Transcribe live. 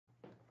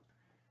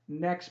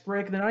Next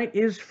break of the night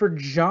is for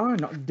John,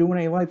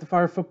 doing a Light the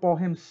Fire football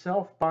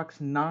himself, box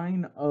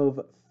 9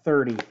 of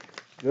 30.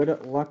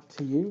 Good luck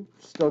to you.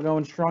 Still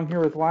going strong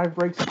here with live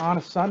breaks on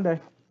a Sunday.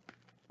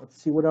 Let's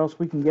see what else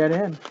we can get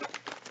in.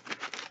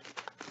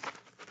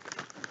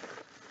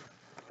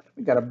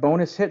 We got a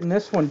bonus hit in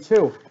this one,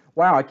 too.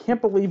 Wow, I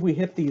can't believe we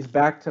hit these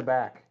back to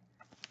back.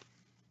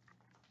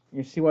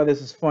 You see why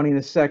this is funny in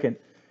a second.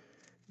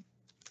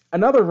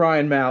 Another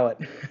Ryan Mallett.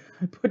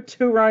 I put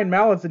 2 Ryan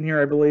Malletts in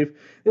here, I believe.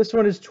 This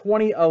one is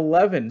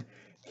 2011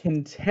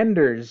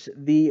 Contenders,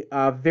 the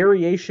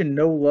variation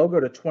no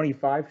logo to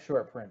 25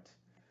 short print.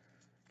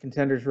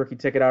 Contenders rookie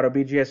ticket auto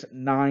BGS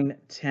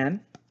 910.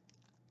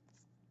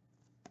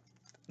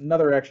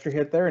 Another extra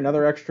hit there,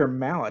 another extra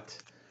Mallett.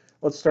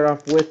 Let's start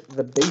off with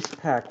the base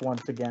pack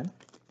once again.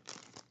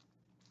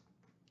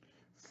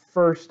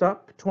 First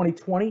up,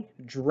 2020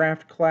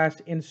 Draft Class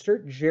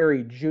Insert,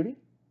 Jerry Jeudy.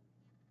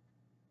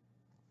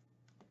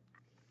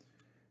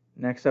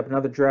 Next up,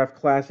 another Draft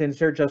Class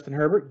Insert, Justin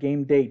Herbert,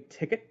 Game Day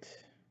Ticket.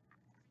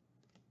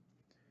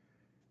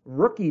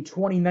 Rookie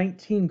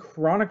 2019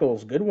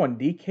 Chronicles, good one,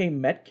 DK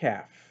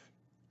Metcalf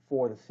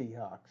for the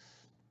Seahawks.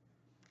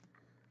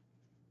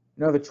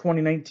 Another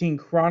 2019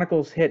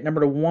 Chronicles hit,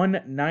 number to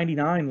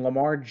 199,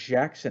 Lamar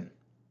Jackson,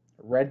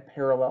 red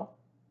parallel.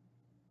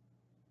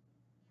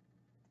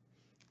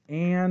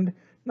 And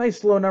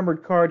nice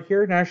low-numbered card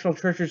here, National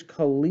Treasures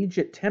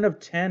Collegiate 10 of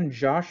 10,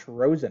 Josh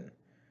Rosen,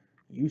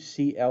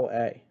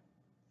 UCLA.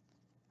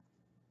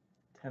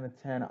 10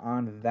 of 10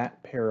 on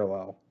that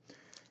parallel.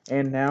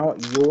 And now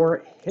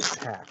your hit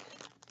pack.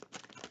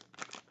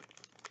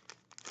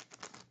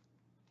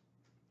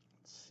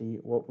 Let's see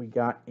what we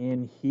got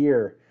in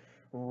here.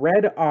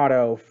 Red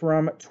auto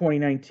from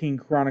 2019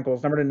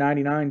 Chronicles, number to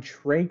 99,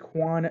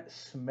 Traquan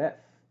Smith.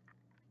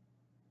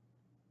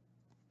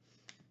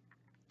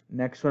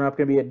 Next one up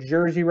going to be a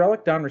Jersey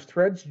Relic, Donruss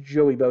Threads,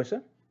 Joey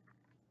Bosa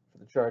for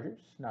the Chargers,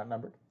 not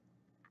numbered.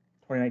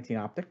 2019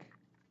 Optic.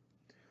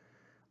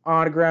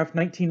 Autograph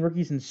 19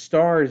 Rookies and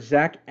Stars,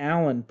 Zach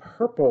Allen,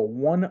 purple,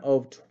 1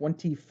 of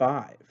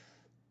 25.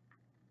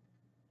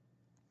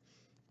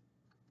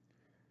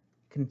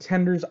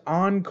 Contenders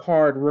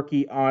on-card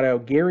rookie auto,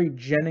 Gary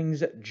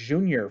Jennings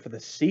Jr. for the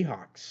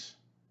Seahawks.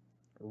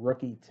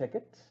 Rookie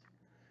ticket.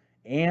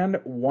 And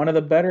one of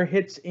the better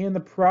hits in the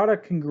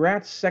product.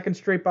 Congrats, second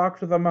straight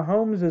box with a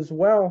Mahomes as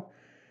well.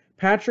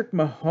 Patrick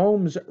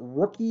Mahomes,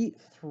 rookie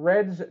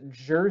Threads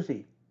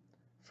jersey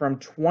from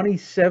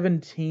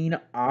 2017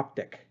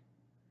 Optic.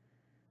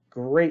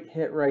 Great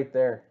hit right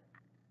there.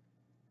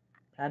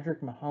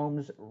 Patrick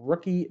Mahomes,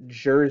 rookie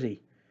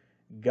jersey.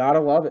 Gotta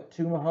love it.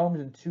 2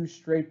 Mahomes and 2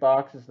 straight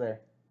boxes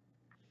there.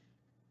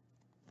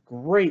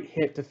 Great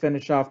hit to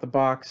finish off the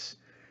box.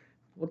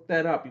 Look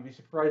that up. You'd be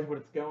surprised what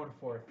it's going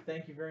for.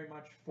 Thank you very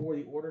much for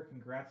the order.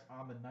 Congrats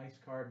on the nice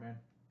card, man.